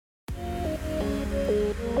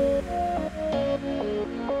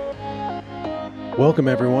Welcome,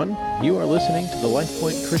 everyone. You are listening to the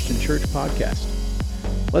LifePoint Christian Church podcast.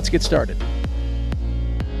 Let's get started.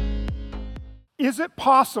 Is it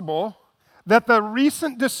possible that the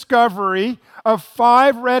recent discovery of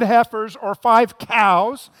 5 red heifers or 5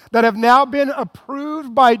 cows that have now been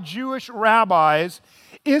approved by Jewish rabbis,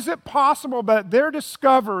 is it possible that their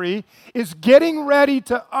discovery is getting ready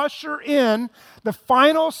to usher in the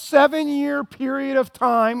final 7-year period of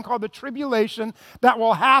time called the tribulation that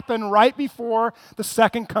will happen right before the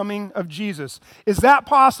second coming of Jesus? Is that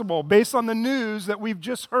possible based on the news that we've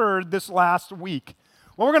just heard this last week?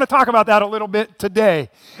 Well, we're going to talk about that a little bit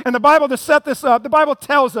today. And the Bible, to set this up, the Bible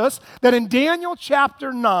tells us that in Daniel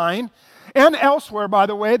chapter 9, and elsewhere, by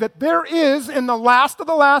the way, that there is, in the last of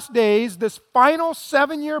the last days, this final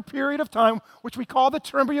 7-year period of time, which we call the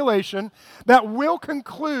tribulation, that will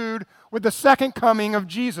conclude with the second coming of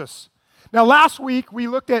Jesus. Now, last week, we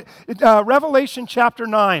looked at Revelation chapter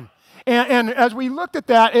 9. And as we looked at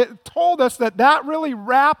that, it told us that that really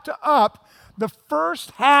wrapped up the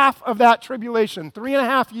first half of that tribulation,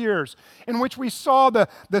 3.5 years, in which we saw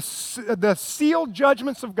the sealed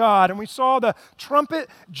judgments of God, and we saw the trumpet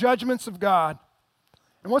judgments of God.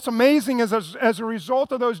 And what's amazing is as a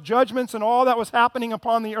result of those judgments and all that was happening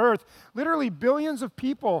upon the earth, literally billions of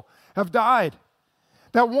people have died.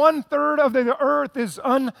 That 1/3 of the earth is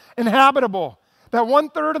uninhabitable. That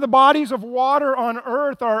 1/3 of the bodies of water on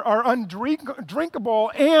earth are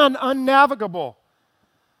undrinkable and unnavigable.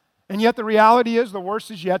 And yet the reality is the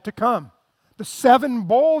worst is yet to come. The 7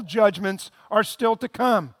 bowl judgments are still to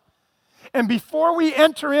come. And before we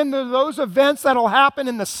enter into those events that will happen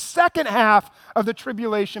in the second half of the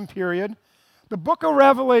tribulation period, the book of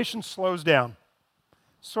Revelation slows down.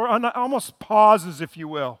 So almost pauses, if you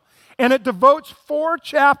will. And it devotes 4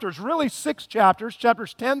 chapters, really 6 chapters,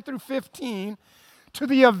 chapters 10 through 15, to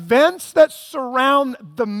the events that surround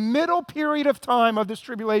the middle period of time of this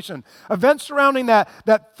tribulation, events surrounding that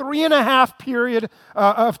 3.5 period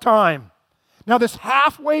of time. Now, this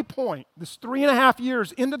halfway point, this 3.5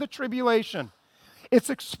 years into the tribulation, it's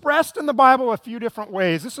expressed in the Bible a few different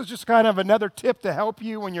ways. This is just kind of another tip to help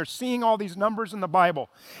you when you're seeing all these numbers in the Bible.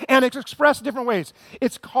 And it's expressed different ways.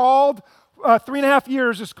 It's called, 3.5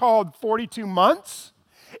 years is called 42 months.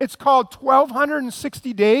 It's called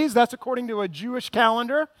 1,260 days. That's according to a Jewish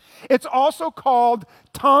calendar. It's also called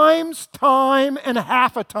times time and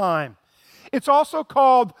half a time. It's also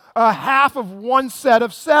called half of one set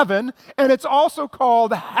of 7, and it's also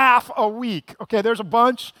called half a week. Okay, there's a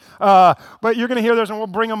bunch, but you're going to hear those, and we'll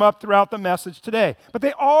bring them up throughout the message today. But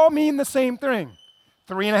they all mean the same thing,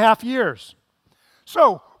 3.5 years.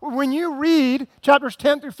 So when you read chapters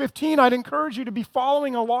 10 through 15, I'd encourage you to be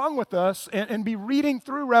following along with us and be reading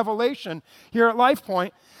through Revelation here at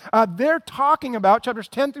LifePoint. They're talking about, chapters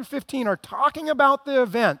 10 through 15 are talking about the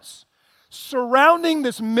events surrounding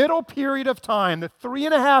this middle period of time, the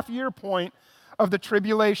 3.5 year point of the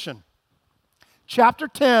tribulation. Chapter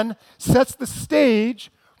 10 sets the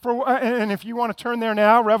stage for, and if you want to turn there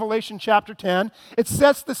now, Revelation chapter 10, it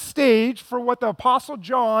sets the stage for what the Apostle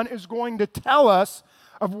John is going to tell us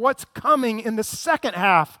of what's coming in the second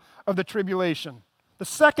half of the tribulation, the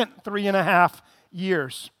second 3.5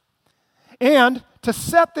 years. And to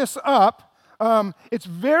set this up, it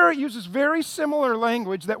uses very similar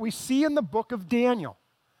language that we see in the book of Daniel.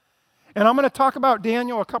 And I'm going to talk about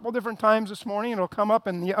Daniel a couple different times this morning, and it'll come up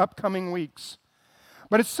in the upcoming weeks.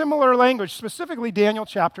 But it's similar language, specifically Daniel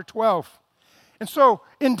chapter 12. And so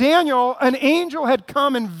in Daniel, an angel had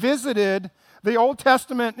come and visited the Old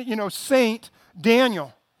Testament, saint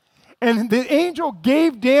Daniel. And the angel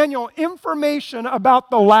gave Daniel information about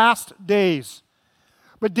the last days.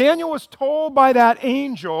 But Daniel was told by that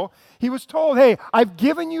angel, he was told, hey, I've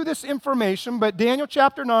given you this information, but Daniel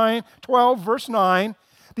chapter 12, verse 9,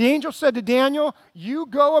 the angel said to Daniel, you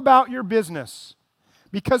go about your business.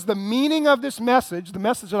 Because the meaning of this message, the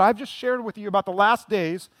message that I've just shared with you about the last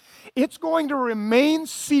days, it's going to remain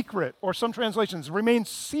secret, or some translations, remain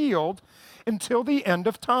sealed until the end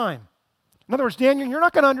of time. In other words, Daniel, you're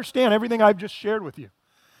not going to understand everything I've just shared with you.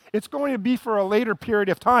 It's going to be for a later period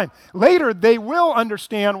of time. Later, they will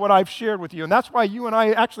understand what I've shared with you. And that's why you and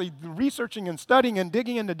I actually researching and studying and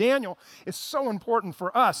digging into Daniel is so important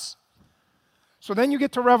for us. So then you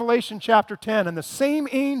get to Revelation chapter 10, and the same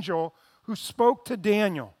angel who spoke to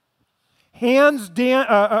Daniel,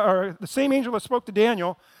 the same angel that spoke to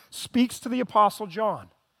Daniel speaks to the Apostle John.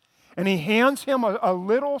 And he hands him a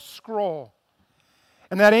little scroll.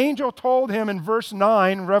 And that angel told him in verse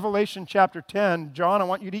 9, Revelation chapter 10, John, I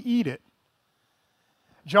want you to eat it.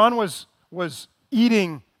 John was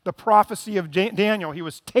eating the prophecy of Daniel. He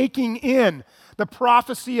was taking in the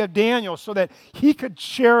prophecy of Daniel so that he could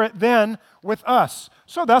share it then with us.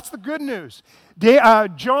 So that's the good news.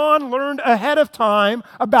 John learned ahead of time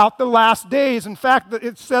about the last days. In fact,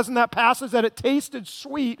 it says in that passage that it tasted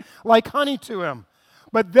sweet like honey to him.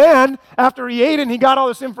 But then, after he ate it and he got all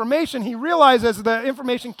this information, he realized as the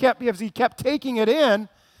information as he kept taking it in,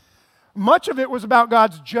 much of it was about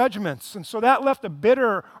God's judgments. And so that left a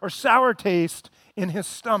bitter or sour taste in his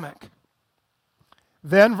stomach.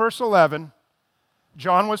 Then, verse 11,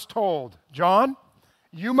 John was told, John,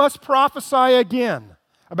 you must prophesy again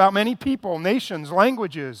about many people, nations,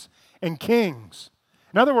 languages, and kings.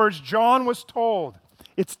 In other words, John was told,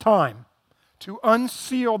 it's time to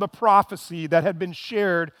unseal the prophecy that had been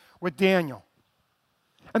shared with Daniel.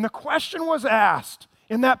 And the question was asked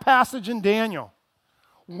in that passage in Daniel,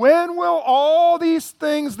 when will all these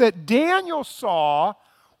things that Daniel saw,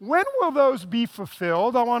 when will those be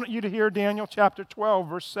fulfilled? I want you to hear Daniel chapter 12,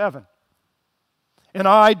 verse 7. And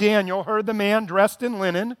I, Daniel, heard the man dressed in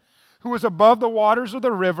linen, who was above the waters of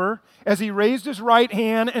the river, as he raised his right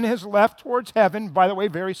hand and his left towards heaven. By the way,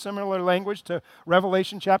 very similar language to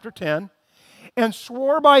Revelation chapter 10. And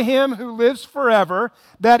swore by him who lives forever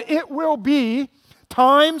that it will be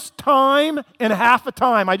times time and half a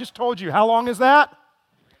time. I just told you, how long is that?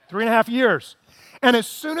 3.5 years. And as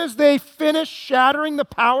soon as they finish shattering the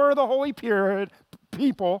power of the holy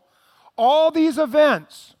people, all these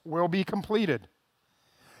events will be completed.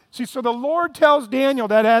 See, so the Lord tells Daniel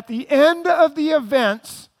that at the end of the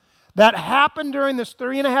events that happened during this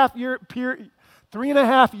 3.5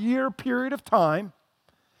 year period of time,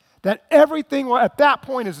 that everything at that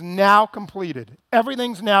point is now completed.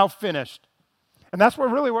 Everything's now finished. And that's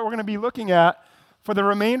what we're going to be looking at for the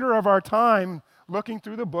remainder of our time, looking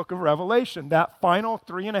through the book of Revelation, that final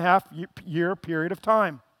 3.5 year period of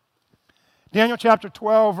time. Daniel chapter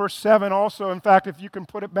 12, verse 7 also, in fact, if you can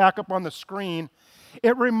put it back up on the screen,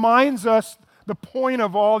 it reminds us the point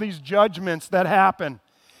of all these judgments that happen.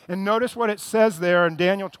 And notice what it says there in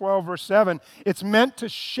Daniel 12, verse 7. It's meant to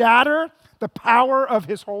shatter the power of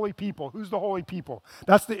his holy people. Who's the holy people?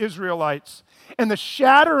 That's the Israelites. And the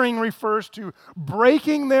shattering refers to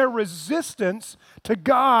breaking their resistance to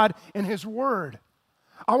God and his word.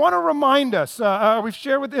 I want to remind us, we've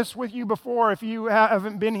shared this with you before if you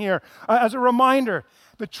haven't been here, as a reminder,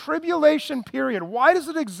 the tribulation period, why does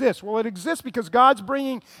it exist? Well, it exists because God's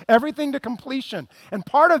bringing everything to completion. And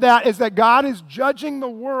part of that is that God is judging the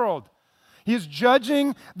world. He is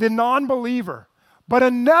judging the non-believer. But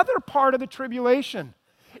another part of the tribulation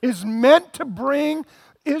is meant to bring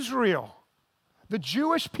Israel, the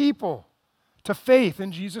Jewish people, to faith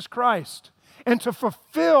in Jesus Christ and to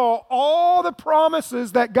fulfill all the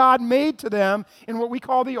promises that God made to them in what we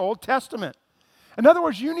call the Old Testament. In other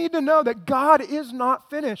words, you need to know that God is not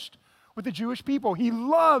finished with the Jewish people. He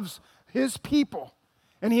loves his people,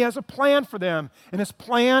 and he has a plan for them, and his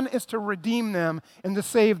plan is to redeem them and to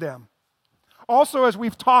save them. Also, as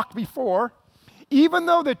we've talked before, even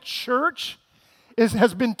though the church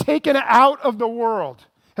has been taken out of the world,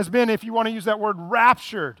 has been, if you want to use that word,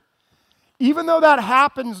 raptured, even though that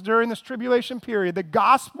happens during this tribulation period, the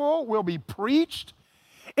gospel will be preached,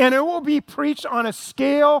 and it will be preached on a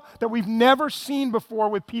scale that we've never seen before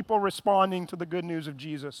with people responding to the good news of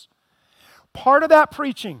Jesus. Part of that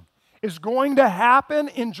preaching is going to happen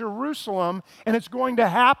in Jerusalem, and it's going to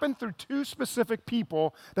happen through two specific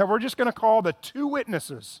people that we're just going to call the two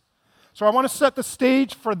witnesses. So I want to set the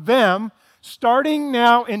stage for them, starting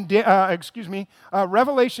now in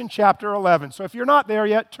Revelation chapter 11. So if you're not there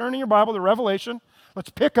yet, turn in your Bible to Revelation. Let's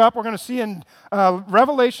pick up. We're going to see in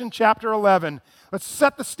Revelation chapter 11. Let's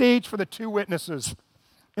set the stage for the two witnesses.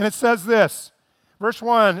 And it says this, verse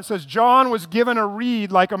 1, it says, John was given a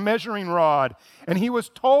reed like a measuring rod, and he was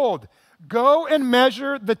told, go and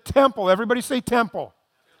measure the temple. Everybody say temple.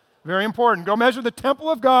 Very important. Go measure the temple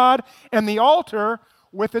of God and the altar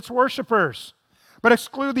with its worshipers. But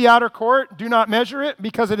exclude the outer court. Do not measure it,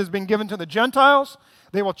 because it has been given to the Gentiles.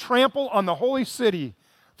 They will trample on the holy city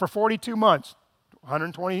for 42 months,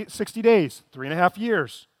 60 days, 3.5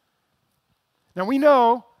 years. Now we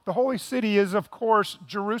know the holy city is, of course,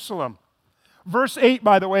 Jerusalem. Verse 8,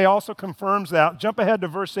 by the way, also confirms that. Jump ahead to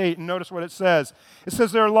verse 8 and notice what it says. It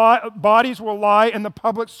says, their bodies will lie in the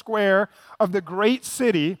public square of the great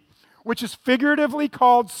city, which is figuratively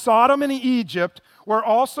called Sodom and Egypt, where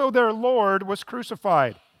also their Lord was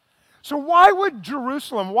crucified. So why would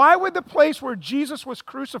Jerusalem, why would the place where Jesus was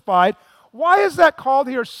crucified, why is that called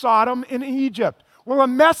here Sodom and Egypt? Well, a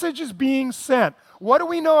message is being sent. What do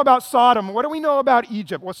we know about Sodom? What do we know about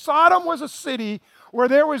Egypt? Well, Sodom was a city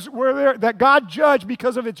that God judged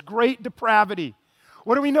because of its great depravity.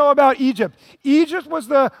 What do we know about Egypt? Egypt was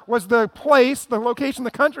the place, the location,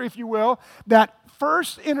 the country, if you will, that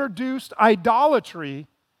first introduced idolatry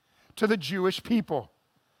to the Jewish people.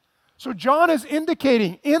 So John is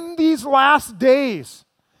indicating in these last days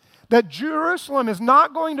that Jerusalem is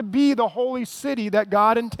not going to be the holy city that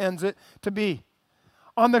God intends it to be.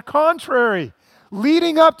 On the contrary,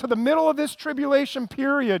 leading up to the middle of this tribulation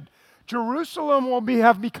period, Jerusalem will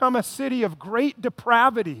have become a city of great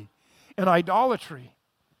depravity and idolatry.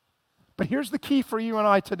 But here's the key for you and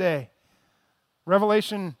I today.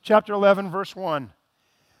 Revelation chapter 11, verse 1.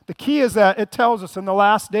 The key is that it tells us in the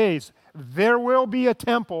last days, there will be a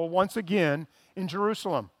temple once again in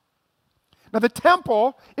Jerusalem. Now, the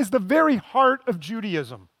temple is the very heart of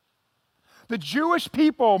Judaism. The Jewish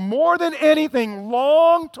people, more than anything,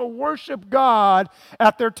 long to worship God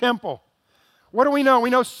at their temple. What do we know? We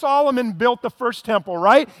know Solomon built the first temple,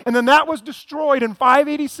 right? And then that was destroyed in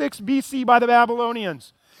 586 BC by the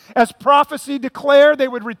Babylonians. As prophecy declared, they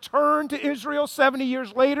would return to Israel 70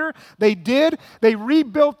 years later. They did. They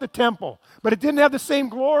rebuilt the temple, but it didn't have the same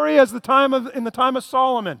glory as in the time of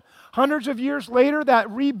Solomon. Hundreds of years later, that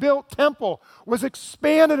rebuilt temple was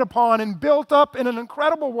expanded upon and built up in an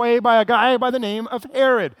incredible way by a guy by the name of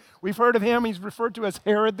Herod. We've heard of him. He's referred to as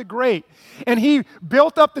Herod the Great. And he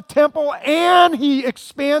built up the temple and he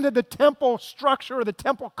expanded the temple structure or the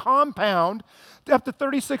temple compound up to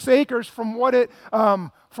 36 acres from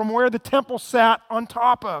where the temple sat on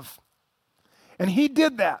top of. And he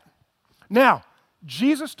did that. Now,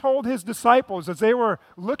 Jesus told his disciples as they were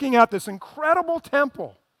looking at this incredible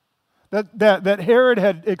temple that Herod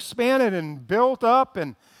had expanded and built up,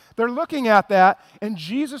 and they're looking at that, and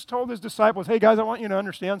Jesus told his disciples, hey guys, I want you to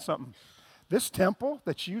understand something. This temple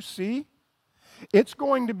that you see, it's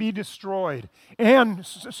going to be destroyed. And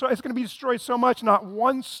so it's going to be destroyed so much, not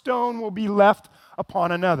one stone will be left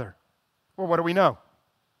upon another. Well, what do we know?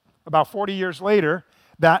 About 40 years later,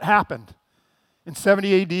 that happened. In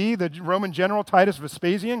 70 AD, the Roman general Titus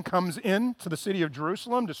Vespasian comes in to the city of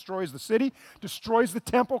Jerusalem, destroys the city, destroys the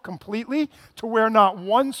temple completely to where not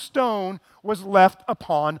one stone was left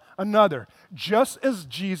upon another, just as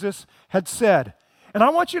Jesus had said. And I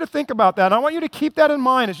want you to think about that, and I want you to keep that in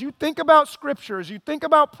mind as you think about Scripture, as you think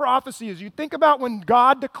about prophecy, as you think about when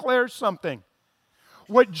God declares something.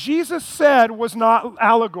 What Jesus said was not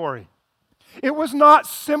allegory. It was not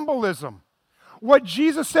symbolism. What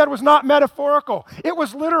Jesus said was not metaphorical. It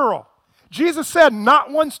was literal. Jesus said, not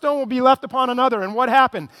one stone will be left upon another. And what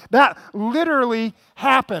happened? That literally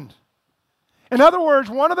happened. In other words,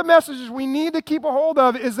 one of the messages we need to keep a hold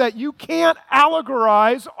of is that you can't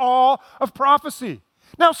allegorize all of prophecy.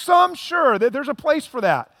 Now, sure, there's a place for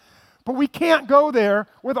that. But we can't go there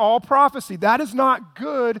with all prophecy. That is not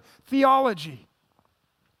good theology.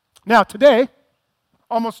 Now, today,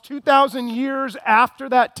 almost 2,000 years after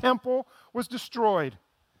that temple was destroyed,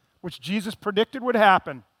 which Jesus predicted would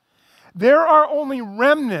happen, there are only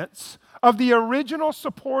remnants of the original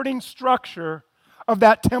supporting structure of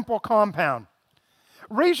that temple compound.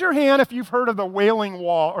 Raise your hand if you've heard of the Wailing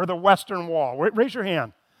Wall or the Western Wall. Raise your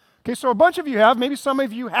hand. Okay, so a bunch of you have, maybe some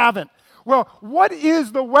of you haven't. Well, what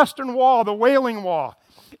is the Western Wall, the Wailing Wall?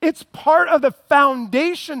 It's part of the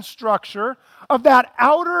foundation structure of that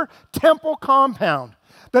outer temple compound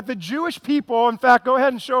that the Jewish people, in fact, go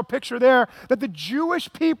ahead and show a picture there, that the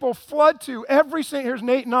Jewish people flood to here's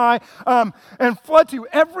Nate and I, and flood to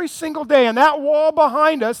every single day. And that wall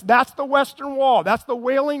behind us, that's the Western Wall. That's the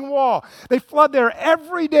Wailing Wall. They flood there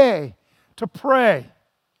every day to pray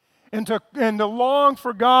and to long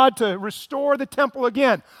for God to restore the temple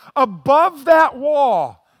again. Above that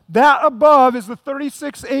wall, that above is the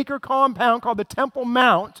 36-acre compound called the Temple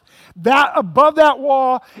Mount. That above that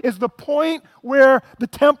wall is the point where the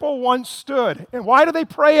temple once stood. And why do they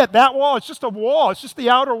pray at that wall? It's just a wall. It's just the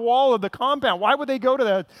outer wall of the compound. Why would they go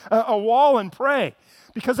to a wall and pray?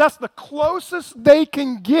 Because that's the closest they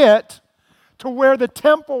can get to where the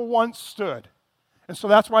temple once stood. And so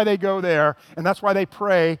that's why they go there, and that's why they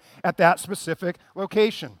pray at that specific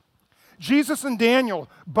location. Jesus and Daniel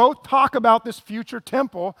both talk about this future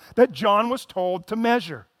temple that John was told to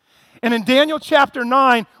measure. And in Daniel chapter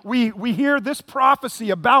 9, we hear this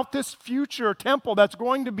prophecy about this future temple that's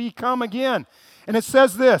going to become again. And it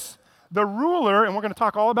says this, the ruler, and we're going to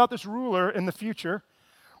talk all about this ruler in the future,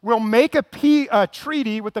 will make a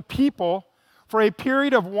treaty with the people for a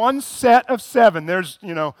period of one set of 7. There's,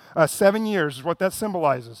 7 years is what that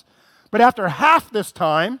symbolizes. But after half this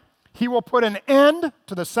time, he will put an end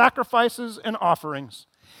to the sacrifices and offerings.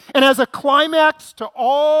 And as a climax to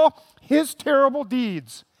all his terrible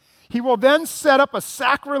deeds, he will then set up a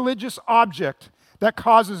sacrilegious object that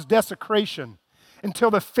causes desecration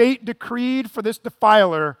until the fate decreed for this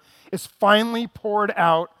defiler is finally poured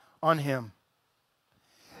out on him.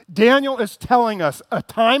 Daniel is telling us a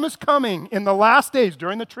time is coming in the last days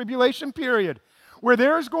during the tribulation period where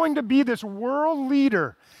there is going to be this world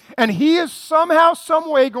leader, and he is somehow, some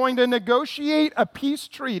way going to negotiate a peace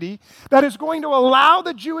treaty that is going to allow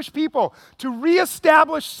the Jewish people to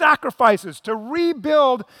reestablish sacrifices, to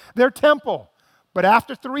rebuild their temple. But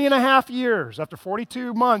after 3.5 years, after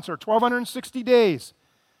 42 months or 1,260 days,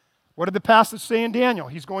 what did the passage say in Daniel?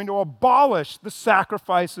 He's going to abolish the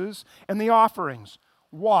sacrifices and the offerings.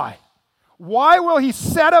 Why? Why will he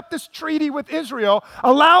set up this treaty with Israel,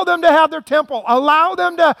 allow them to have their temple, allow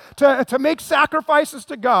them to make sacrifices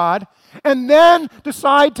to God, and then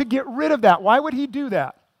decide to get rid of that? Why would he do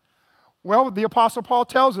that? Well, the Apostle Paul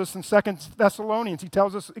tells us in 2 Thessalonians, he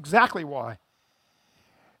tells us exactly why.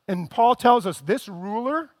 And Paul tells us this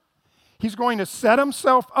ruler, he's going to set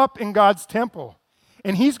himself up in God's temple,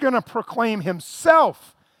 and he's going to proclaim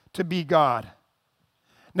himself to be God.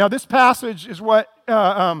 Now, this passage is what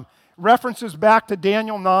references back to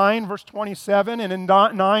Daniel 9, verse 27, and in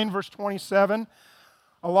 9, verse 27,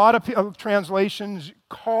 a lot of translations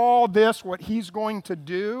call this what he's going to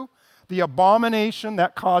do, the abomination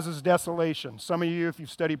that causes desolation. Some of you, if you've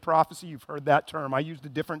studied prophecy, you've heard that term. I used a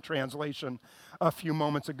different translation a few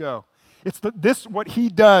moments ago. It's what he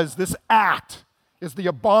does, this act, is the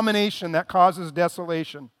abomination that causes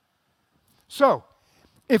desolation. So,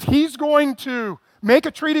 if he's going to make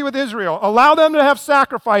a treaty with Israel, allow them to have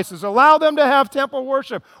sacrifices, allow them to have temple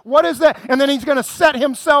worship, what is that? And then he's going to set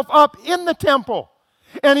himself up in the temple,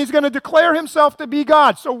 and he's going to declare himself to be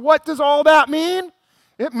God. So what does all that mean?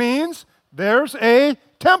 It means there's a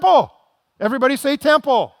temple. Everybody say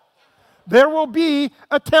temple. There will be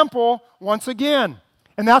a temple once again.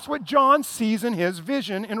 And that's what John sees in his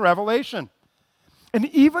vision in Revelation. And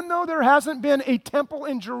even though there hasn't been a temple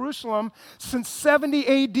in Jerusalem since 70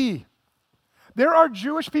 AD, there are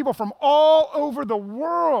Jewish people from all over the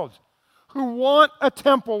world who want a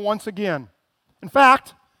temple once again. In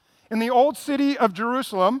fact, in the old city of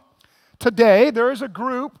Jerusalem, today there is a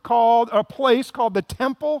place called the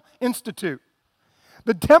Temple Institute.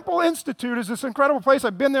 The Temple Institute is this incredible place.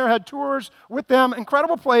 I've been there, had tours with them.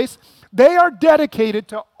 Incredible place. They are dedicated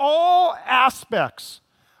to all aspects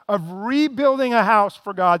of rebuilding a house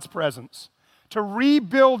for God's presence, to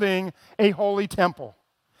rebuilding a holy temple.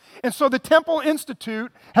 And so the Temple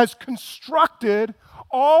Institute has constructed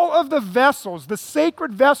all of the vessels, the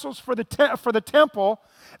sacred vessels for the temple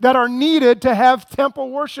that are needed to have temple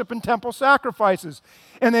worship and temple sacrifices.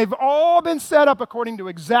 And they've all been set up according to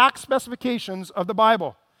exact specifications of the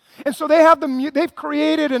Bible. And so they've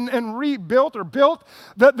created and rebuilt or built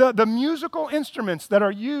the musical instruments that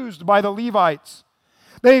are used by the Levites.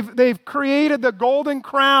 They've created the golden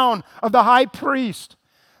crown of the high priest.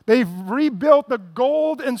 They've rebuilt the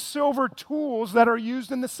gold and silver tools that are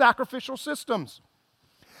used in the sacrificial systems.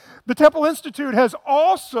 The Temple Institute has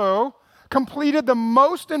also completed the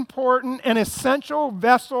most important and essential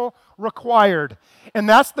vessel required, and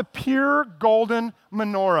that's the pure golden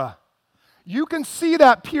menorah. You can see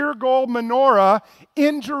that pure gold menorah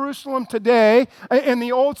in Jerusalem today, in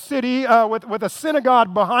the old city with a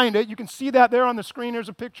synagogue behind it. You can see that there on the screen. There's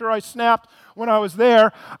a picture I snapped when I was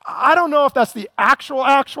there. I don't know if that's the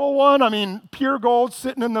actual one. I mean, pure gold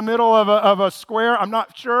sitting in the middle of a square. I'm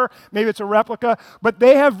not sure. Maybe it's a replica. But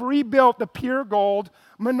they have rebuilt the pure gold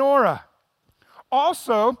menorah.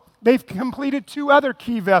 Also, they've completed 2 other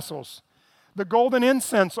key vessels, the golden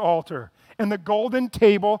incense altar and the golden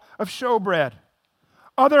table of showbread.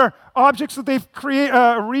 Other objects that they've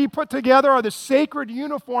re-put together are the sacred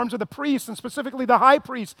uniforms of the priests, and specifically the high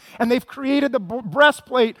priest, and they've created the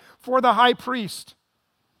breastplate for the high priest.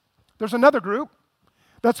 There's another group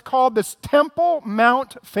that's called this Temple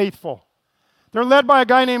Mount Faithful. They're led by a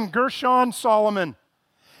guy named Gershon Solomon.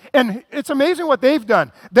 And it's amazing what they've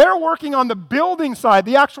done. They're working on the building side,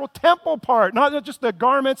 the actual temple part, not just the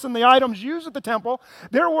garments and the items used at the temple.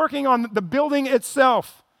 They're working on the building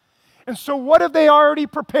itself. And so what have they already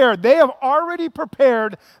prepared? They have already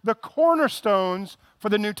prepared the cornerstones for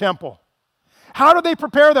the new temple. How do they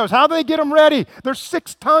prepare those? How do they get them ready? They're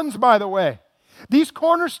 6 tons, by the way. These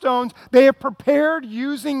cornerstones, they have prepared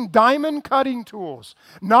using diamond cutting tools,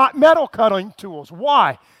 not metal cutting tools.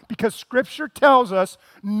 Why? Because Scripture tells us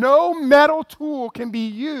no metal tool can be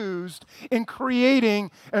used in creating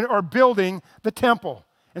or building the temple.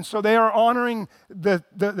 And so they are honoring the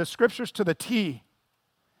Scriptures to the T.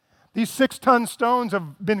 These 6-ton stones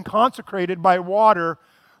have been consecrated by water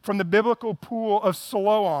from the biblical pool of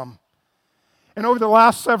Siloam. And over the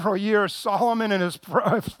last several years, Solomon and his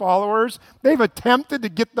followers, they've attempted to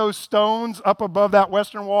get those stones up above that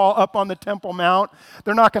western wall, up on the Temple Mount.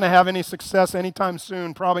 They're not going to have any success anytime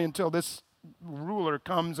soon, probably until this ruler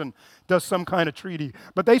comes and does some kind of treaty.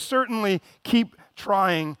 But they certainly keep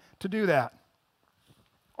trying to do that.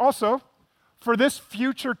 Also, for this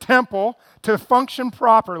future temple to function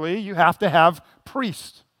properly, you have to have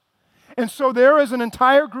priests. And so there is an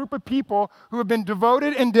entire group of people who have been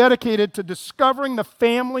devoted and dedicated to discovering the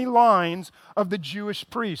family lines of the Jewish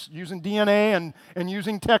priests, using DNA and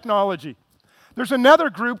using technology. There's another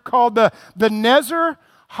group called the Nezer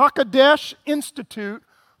HaKadosh Institute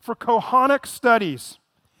for Kohanic Studies.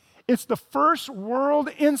 It's the first world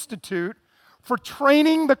institute for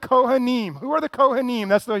training the Kohanim. Who are the Kohanim?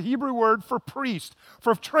 That's the Hebrew word for priest,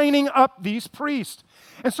 for training up these priests.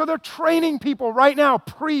 And so they're training people right now,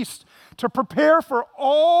 priests, to prepare for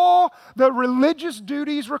all the religious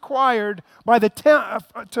duties required by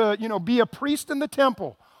to be a priest in the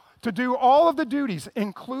temple, to do all of the duties,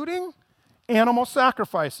 including animal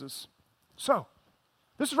sacrifices. So,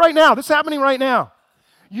 this is right now. This is happening right now.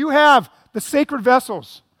 You have the sacred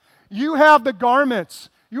vessels. You have the garments.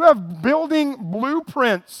 You have building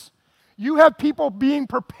blueprints. You have people being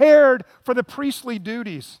prepared for the priestly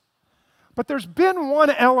duties. But there's been one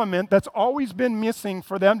element that's always been missing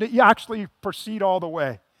for them to actually proceed all the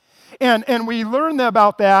way. And we learn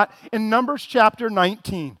about that in Numbers chapter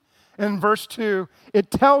 19. In verse 2, it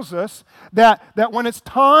tells us that when it's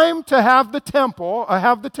time to have the temple,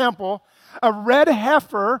 a red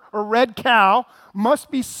heifer or red cow must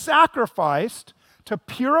be sacrificed to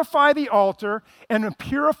purify the altar and to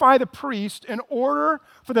purify the priest in order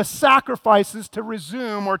for the sacrifices to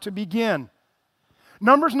resume or to begin.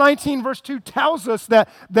 Numbers 19 verse 2 tells us that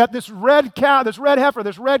this red cow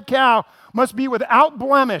must be without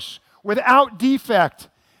blemish, without defect,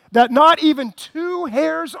 that not even 2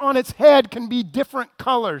 hairs on its head can be different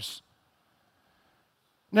colors.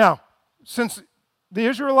 Now, since the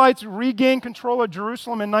Israelites regained control of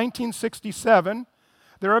Jerusalem in 1967,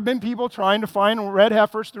 there have been people trying to find red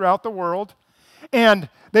heifers throughout the world, and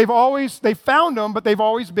they found them, but they've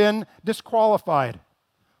always been disqualified.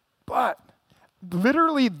 But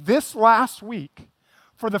literally this last week,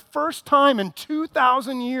 for the first time in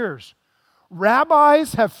 2,000 years,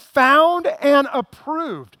 rabbis have found and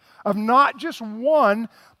approved of not just 1,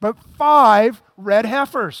 but 5 red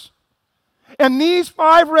heifers. And these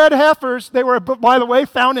 5 red heifers, they were, by the way,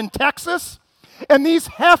 found in Texas, and these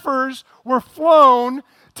heifers were flown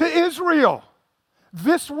to Israel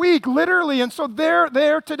this week, literally, and so they're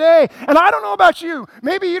there today. And I don't know about you,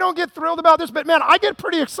 maybe you don't get thrilled about this, but man, I get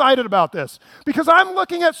pretty excited about this because I'm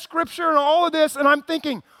looking at Scripture and all of this, and I'm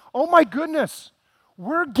thinking, oh my goodness,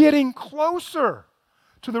 we're getting closer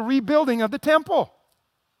to the rebuilding of the temple.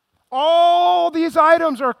 All these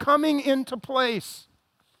items are coming into place.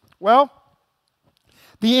 Well,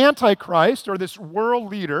 the Antichrist, or this world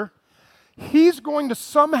leader, he's going to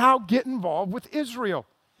somehow get involved with Israel.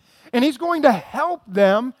 And he's going to help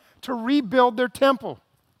them to rebuild their temple.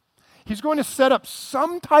 He's going to set up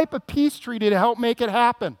some type of peace treaty to help make it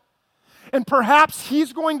happen. And perhaps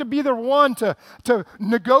he's going to be the one to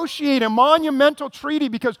negotiate a monumental treaty,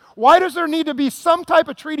 because why does there need to be some type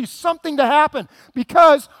of treaty, something to happen?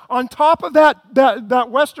 Because on top of that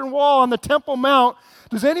western wall on the Temple Mount,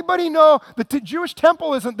 does anybody know the Jewish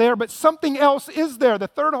temple isn't there, but something else is there, the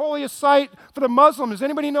third holiest site for the Muslim? Does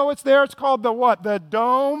anybody know it's there? It's called the what? The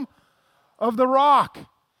Dome of the Rock,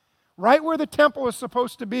 right where the temple is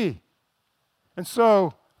supposed to be. And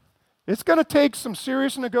so it's going to take some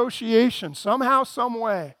serious negotiation somehow, some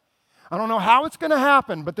way. I don't know how it's going to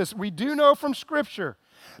happen, but we do know from Scripture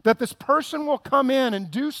that this person will come in and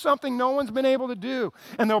do something no one's been able to do.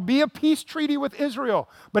 And there'll be a peace treaty with Israel.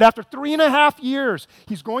 But after 3.5 years,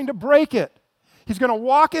 he's going to break it. He's going to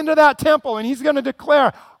walk into that temple and he's going to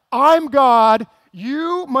declare, I'm God,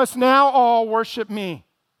 you must now all worship me.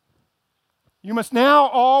 You must now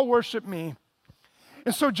all worship me.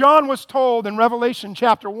 And so John was told in Revelation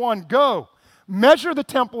chapter 1, go, measure the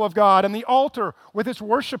temple of God and the altar with its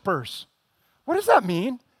worshipers. What does that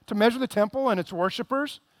mean, to measure the temple and its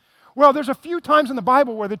worshipers? Well, there's a few times in the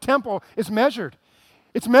Bible where the temple is measured.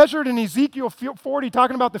 It's measured in Ezekiel 40,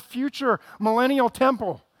 talking about the future millennial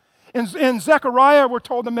temple. In Zechariah, we're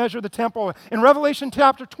told to measure the temple. In Revelation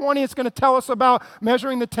chapter 20, it's going to tell us about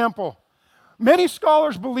measuring the temple. Many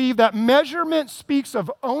scholars believe that measurement speaks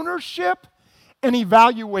of ownership and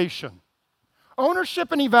evaluation.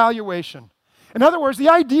 Ownership and evaluation. In other words, the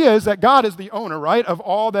idea is that God is the owner, right, of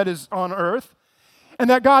all that is on earth, and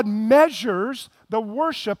that God measures the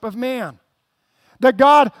worship of man. That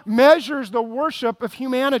God measures the worship of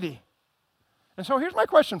humanity. And so here's my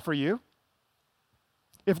question for you.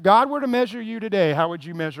 If God were to measure you today, how would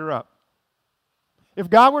you measure up? If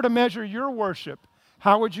God were to measure your worship,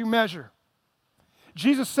 how would you measure?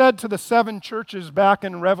 Jesus said to the 7 churches back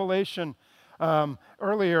in Revelation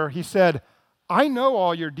earlier, he said, I know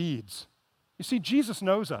all your deeds. You see, Jesus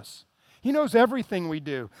knows us. He knows everything we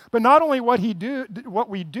do. But not only what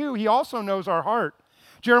we do, he also knows our heart.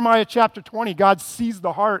 Jeremiah chapter 20, God sees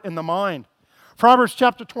the heart and the mind. Proverbs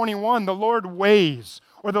chapter 21, the Lord weighs,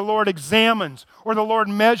 or the Lord examines, or the Lord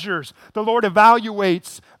measures. The Lord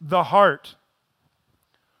evaluates the heart.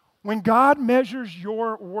 When God measures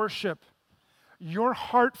your worship, your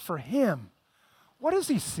heart for him, what does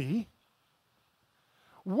he see?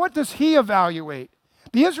 What does he evaluate?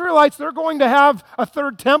 The Israelites, they're going to have a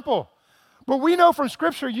third temple. But we know from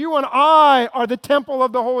Scripture, you and I are the temple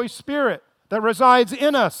of the Holy Spirit that resides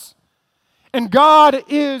in us. And God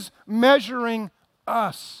is measuring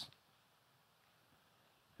us.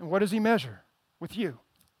 And what does he measure? With you.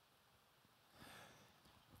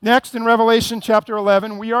 Next, in Revelation chapter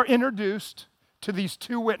 11, we are introduced to these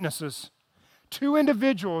 2 witnesses, 2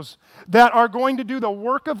 individuals that are going to do the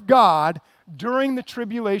work of God during the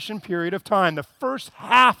tribulation period of time, the first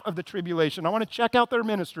half of the tribulation. I want to check out their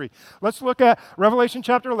ministry. Let's look at Revelation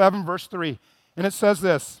chapter 11, verse 3. And it says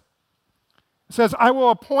this. It says, I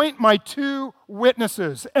will appoint my 2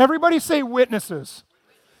 witnesses. Everybody say witnesses.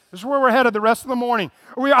 This is where we're headed the rest of the morning.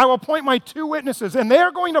 I will appoint my 2 witnesses, and they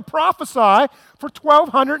are going to prophesy for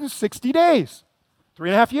 1,260 days.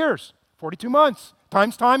 3.5 years, 42 months,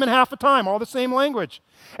 times time and half a time, all the same language.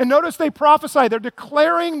 And notice they prophesy. They're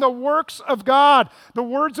declaring the works of God, the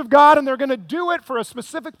words of God, and they're going to do it for a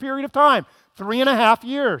specific period of time, 3.5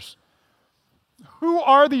 years. Who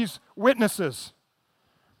are these witnesses?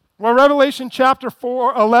 Well, Revelation chapter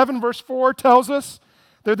 11, verse 4 tells us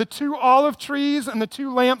they're the 2 olive trees and the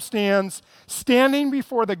 2 lampstands standing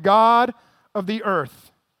before the God of the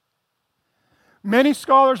earth. Many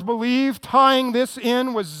scholars believe tying this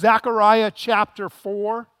in with Zechariah chapter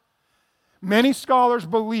 4. Many scholars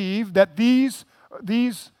believe that these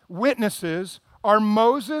witnesses are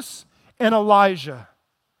Moses and Elijah.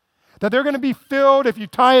 That they're going to be filled, if you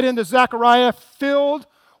tie it into Zechariah, filled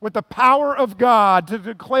with the power of God to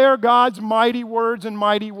declare God's mighty words and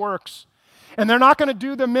mighty works. And they're not going to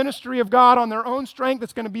do the ministry of God on their own strength.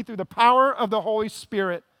 It's going to be through the power of the Holy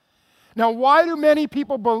Spirit. Now, why do many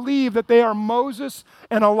people believe that they are Moses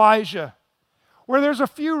and Elijah? Well, there's a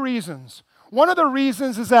few reasons. One of the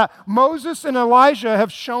reasons is that Moses and Elijah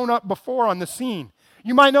have shown up before on the scene.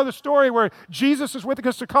 You might know the story where Jesus is with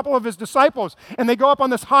just a couple of his disciples, and they go up on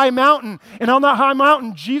this high mountain, and on that high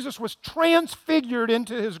mountain, Jesus was transfigured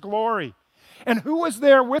into his glory. And who was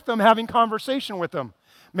there with them having conversation with them?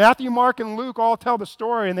 Matthew, Mark, and Luke all tell the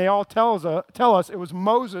story, and they all tell us it was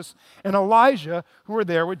Moses and Elijah who were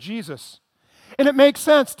there with Jesus. And it makes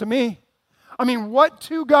sense to me. I mean, what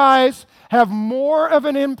 2 guys have more of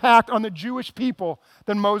an impact on the Jewish people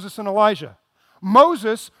than Moses and Elijah?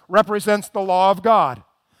 Moses represents the law of God.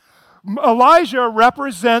 Elijah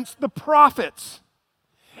represents the prophets.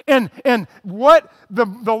 And what the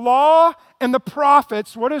law and the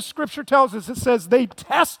prophets, what does Scripture tells us? It says they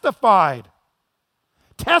testified.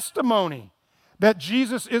 Testimony that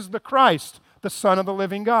Jesus is the Christ, the Son of the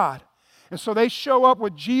living God. And so they show up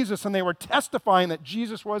with Jesus, and they were testifying that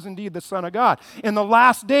Jesus was indeed the Son of God. In the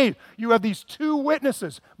last days, you have these 2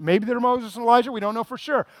 witnesses, maybe they're Moses and Elijah, we don't know for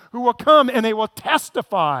sure, who will come and they will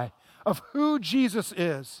testify of who Jesus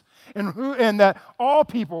is and that all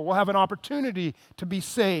people will have an opportunity to be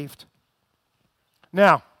saved.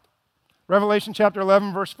 Now, Revelation chapter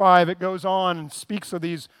 11, verse 5, it goes on and speaks of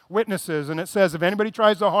these witnesses, and it says, if anybody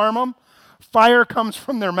tries to harm them, fire comes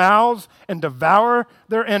from their mouths and devour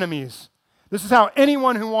their enemies. This is how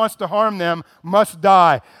anyone who wants to harm them must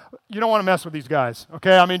die. You don't want to mess with these guys,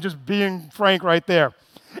 okay? I mean, just being frank right there.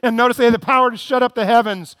 And notice they have the power to shut up the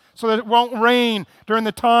heavens so that it won't rain during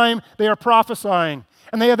the time they are prophesying.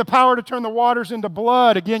 And they have the power to turn the waters into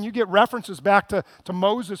blood. Again, you get references back to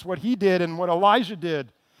Moses, what he did and what Elijah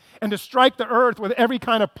did. And to strike the earth with every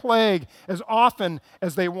kind of plague as often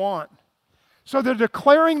as they want. So they're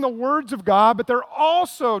declaring the words of God, but they're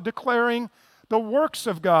also declaring the works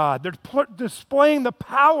of God. They're displaying the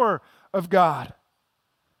power of God.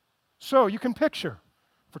 So you can picture,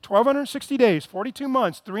 for 1,260 days, 42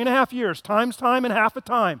 months, 3.5 years, times time and half a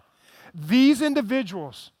time, these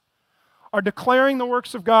individuals are declaring the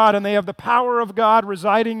works of God, and they have the power of God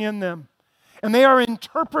residing in them. And they are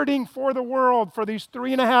interpreting for the world for these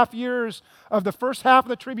 3.5 years of the first half of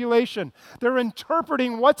the tribulation. They're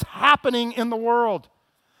interpreting what's happening in the world.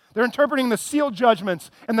 They're interpreting the seal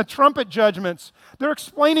judgments and the trumpet judgments. They're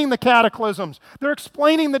explaining the cataclysms. They're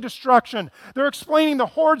explaining the destruction. They're explaining the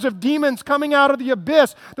hordes of demons coming out of the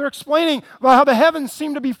abyss. They're explaining how the heavens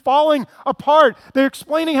seem to be falling apart. They're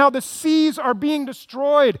explaining how the seas are being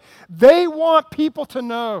destroyed. They want people to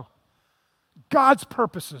know God's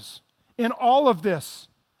purposes in all of this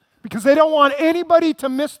because they don't want anybody to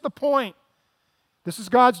miss the point. This is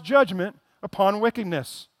God's judgment upon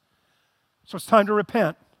wickedness. So it's time to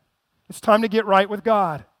repent. It's time to get right with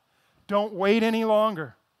God. Don't wait any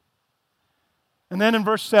longer. And then in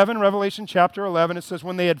verse 7, Revelation chapter 11, it says,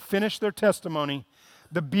 when they had finished their testimony,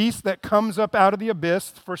 the beast that comes up out of the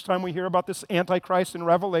abyss, the first time we hear about this Antichrist in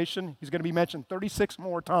Revelation, he's going to be mentioned 36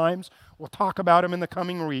 more times. We'll talk about him in the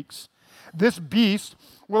coming weeks. This beast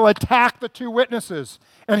will attack the two witnesses,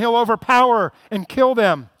 and he'll overpower and kill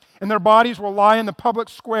them, and their bodies will lie in the public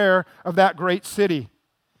square of that great city.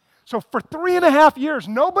 So for 3.5 years,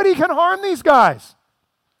 nobody can harm these guys.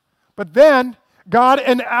 But then God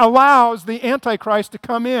allows the Antichrist to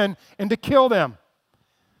come in and to kill them.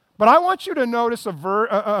 But I want you to notice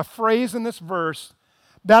a phrase in this verse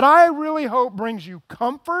that I really hope brings you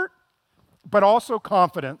comfort, but also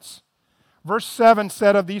confidence. Verse 7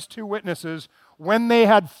 said of these two witnesses, when they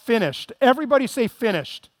had finished, everybody say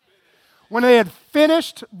finished. When they had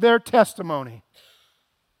finished their testimony.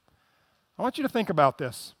 I want you to think about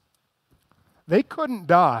this. They couldn't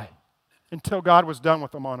die until God was done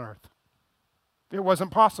with them on earth. It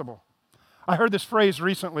wasn't possible. I heard this phrase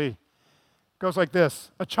recently. It goes like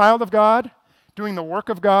this: a child of God doing the work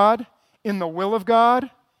of God in the will of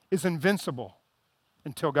God is invincible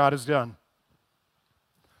until God is done.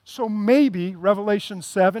 So maybe, Revelation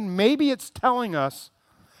 7, maybe it's telling us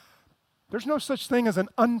there's no such thing as an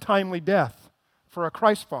untimely death for a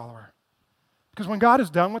Christ follower. Because when God is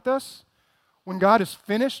done with us, when God is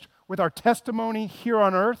finished with our testimony here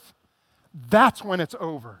on earth, that's when it's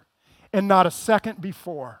over, and not a second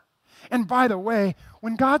before. And by the way,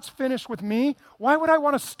 when God's finished with me, why would I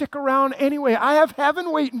want to stick around anyway? I have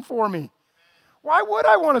heaven waiting for me. Why would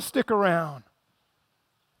I want to stick around?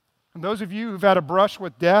 And those of you who've had a brush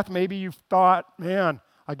with death, maybe you've thought, man,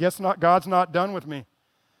 I guess God's not done with me,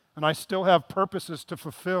 and I still have purposes to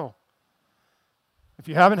fulfill. If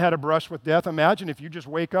you haven't had a brush with death, imagine if you just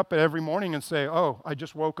wake up every morning and say, oh, I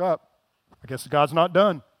just woke up. I guess God's not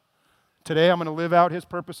done. Today I'm going to live out his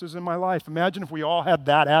purposes in my life. Imagine if we all had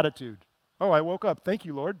that attitude. Oh, I woke up. Thank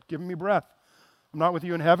you, Lord, giving me breath. I'm not with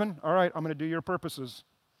you in heaven. All right, I'm going to do your purposes.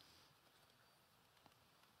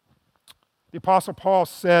 The Apostle Paul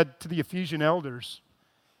said to the Ephesian elders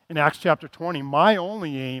in Acts chapter 20, my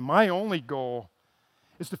only aim, my only goal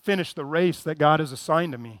is to finish the race that God has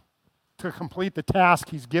assigned to me, to complete the task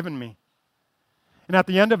he's given me. And at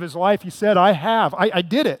the end of his life, he said, I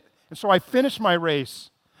did it. And so I finished my race.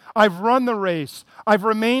 I've run the race. I've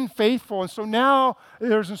remained faithful. And so now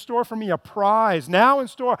there's in store for me a prize. Now in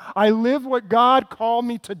store, I live what God called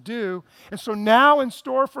me to do. And so now in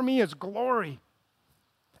store for me is glory.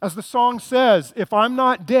 As the song says, if I'm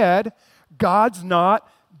not dead, God's not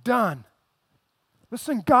done.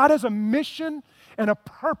 Listen, God has a mission and a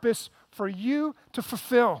purpose for you to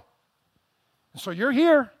fulfill. And so you're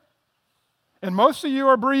here, and most of you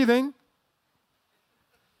are breathing.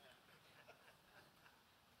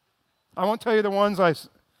 I won't tell you the ones God's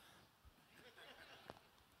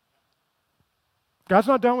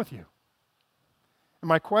not done with you. And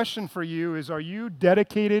my question for you is, are you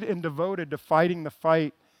dedicated and devoted to fighting the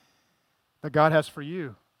fight that God has for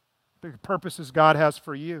you, the purposes God has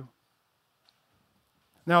for you?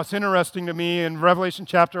 Now, it's interesting to me in Revelation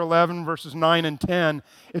chapter 11, verses 9 and 10,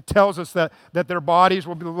 it tells us that their bodies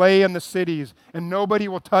will lay in the cities and nobody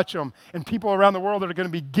will touch them. And people around the world are going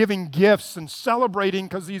to be giving gifts and celebrating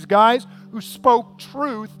because these guys who spoke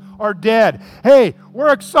truth are dead. Hey,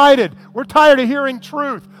 we're excited. We're tired of hearing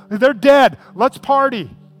truth. They're dead. Let's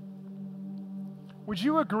party. Would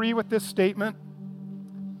you agree with this statement?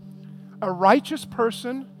 A righteous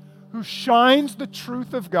person who shines the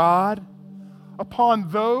truth of God upon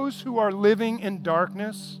those who are living in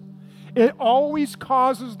darkness, it always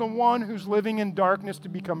causes the one who's living in darkness to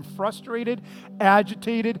become frustrated,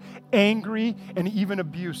 agitated, angry, and even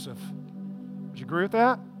abusive. Would you agree with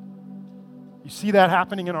that? You see that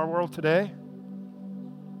happening in our world today?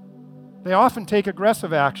 They often take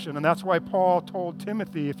aggressive action, and that's why Paul told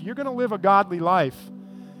Timothy, if you're going to live a godly life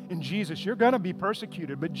in Jesus, you're going to be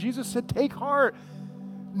persecuted. But Jesus said, take heart.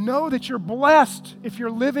 Know that you're blessed if you're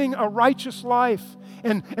living a righteous life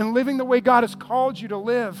and living the way God has called you to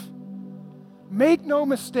live. Make no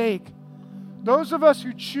mistake, those of us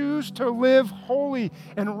who choose to live holy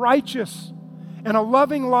and righteous and a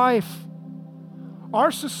loving life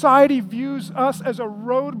Our society views us as a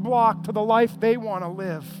roadblock to the life they want to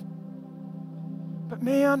live. But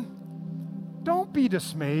man, don't be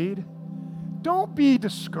dismayed. Don't be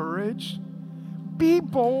discouraged. Be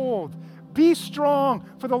bold. Be strong,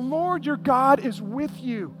 for the Lord your God is with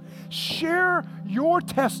you. Share your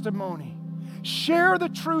testimony. Share the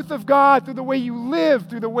truth of God through the way you live,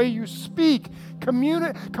 through the way you speak.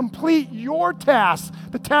 Complete your task,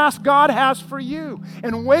 the task God has for you.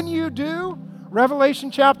 And when you do,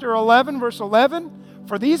 Revelation chapter 11, verse 11,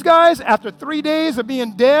 for these guys, after 3 days of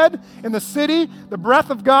being dead in the city, the breath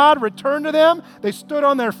of God returned to them. They stood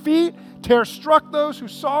on their feet. Terror struck those who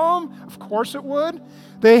saw them. Of course it would.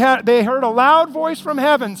 They heard a loud voice from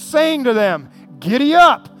heaven saying to them, "Giddy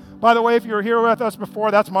up." By the way, if you were here with us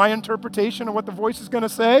before, that's my interpretation of what the voice is going to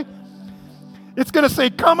say. It's going to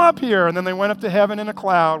say, "Come up here." And then they went up to heaven in a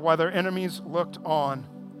cloud while their enemies looked on.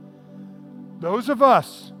 Those of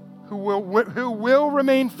us who will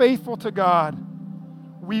remain faithful to God,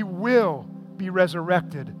 we will be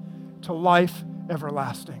resurrected to life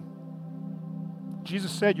everlasting.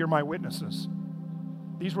 Jesus said, "You're my witnesses."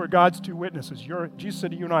 These were God's two witnesses. Jesus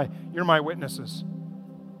said to you and I, "You're my witnesses."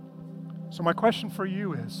 So my question for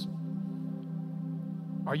you is,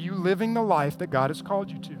 are you living the life that God has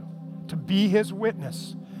called you to be His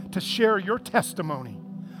witness, to share your testimony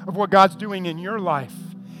of what God's doing in your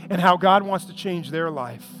life and how God wants to change their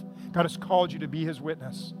life? God has called you to be His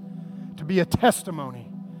witness, to be a testimony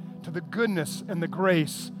to the goodness and the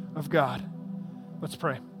grace of God. Let's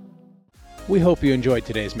pray. We hope you enjoyed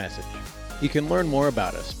today's message. You can learn more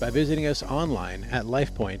about us by visiting us online at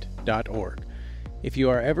lifepoint.org. If you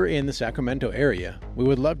are ever in the Sacramento area, we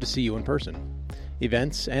would love to see you in person.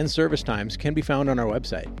 Events and service times can be found on our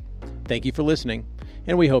website. Thank you for listening,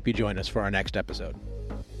 and we hope you join us for our next episode.